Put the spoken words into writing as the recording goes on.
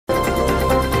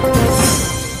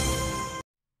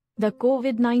The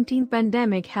COVID-19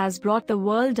 pandemic has brought the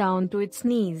world down to its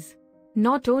knees.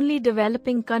 Not only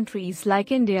developing countries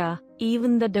like India,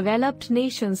 even the developed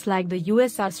nations like the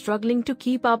US are struggling to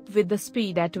keep up with the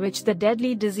speed at which the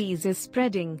deadly disease is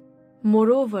spreading.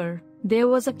 Moreover, there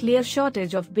was a clear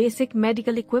shortage of basic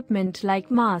medical equipment like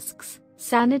masks,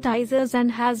 sanitizers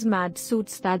and hazmat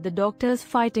suits that the doctors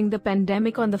fighting the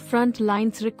pandemic on the front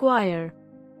lines require.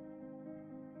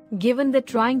 Given the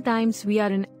trying times we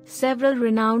are in, several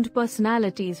renowned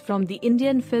personalities from the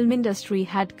Indian film industry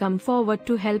had come forward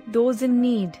to help those in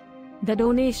need. The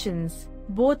donations,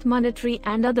 both monetary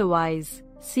and otherwise,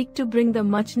 seek to bring the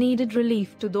much-needed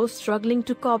relief to those struggling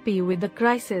to cope with the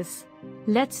crisis.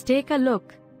 Let's take a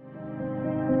look.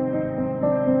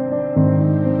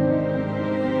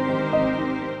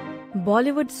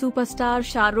 Bollywood superstar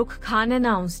Shah Rukh Khan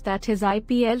announced that his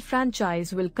IPL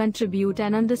franchise will contribute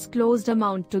an undisclosed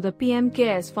amount to the PM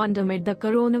Cares Fund amid the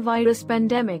coronavirus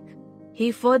pandemic.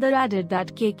 He further added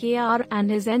that KKR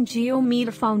and his NGO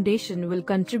Mir Foundation will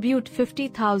contribute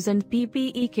 50,000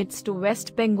 PPE kits to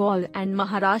West Bengal and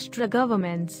Maharashtra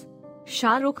governments.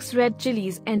 Shah Rukh's Red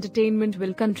Chillies Entertainment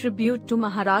will contribute to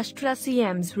Maharashtra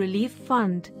CM's Relief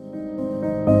Fund.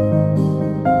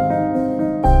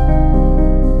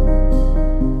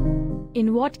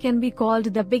 In what can be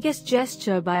called the biggest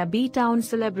gesture by a B-town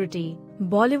celebrity,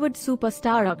 Bollywood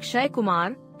superstar Akshay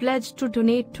Kumar pledged to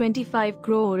donate 25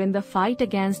 crore in the fight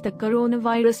against the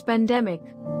coronavirus pandemic.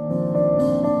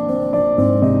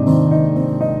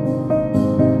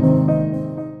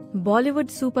 Bollywood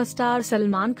superstar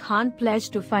Salman Khan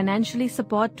pledged to financially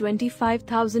support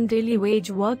 25,000 daily wage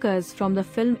workers from the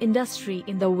film industry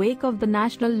in the wake of the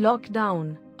national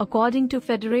lockdown, according to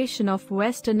Federation of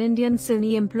Western Indian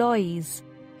Cine Employees.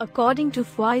 According to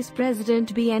Vice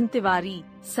President B.N. Tiwari,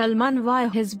 Salman via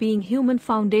his Being Human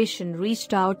Foundation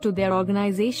reached out to their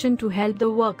organization to help the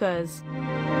workers.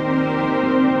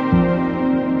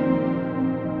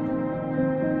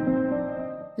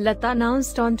 Lata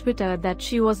announced on Twitter that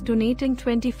she was donating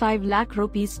 25 lakh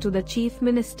rupees to the Chief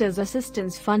Minister's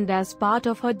Assistance Fund as part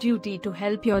of her duty to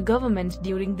help your government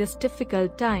during this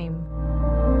difficult time.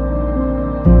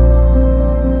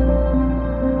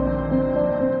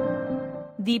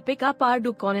 Deepika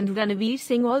Padukone and Ranveer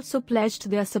Singh also pledged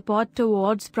their support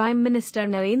towards Prime Minister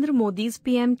Narendra Modi's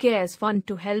PM Cares Fund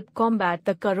to help combat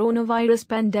the coronavirus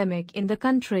pandemic in the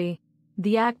country.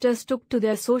 The actors took to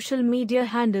their social media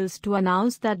handles to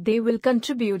announce that they will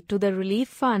contribute to the relief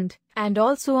fund, and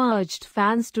also urged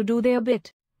fans to do their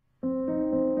bit.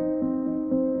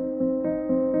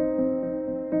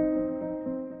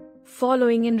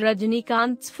 Following in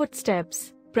Rajinikanth's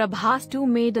footsteps, Prabhas too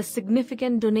made a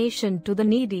significant donation to the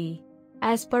needy.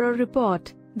 As per a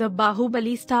report, the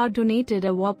Bahubali star donated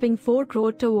a whopping 4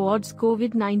 crore towards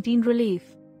COVID-19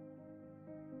 relief.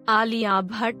 Alia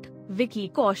Bhatt, Vicky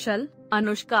Kaushal,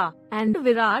 Anushka, and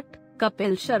Virat,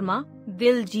 Kapil Sharma,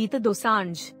 Diljit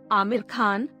Dosanjh, Amir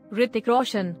Khan, Hrithik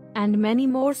Roshan, and many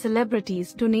more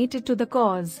celebrities donated to the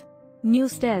cause.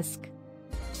 News Desk.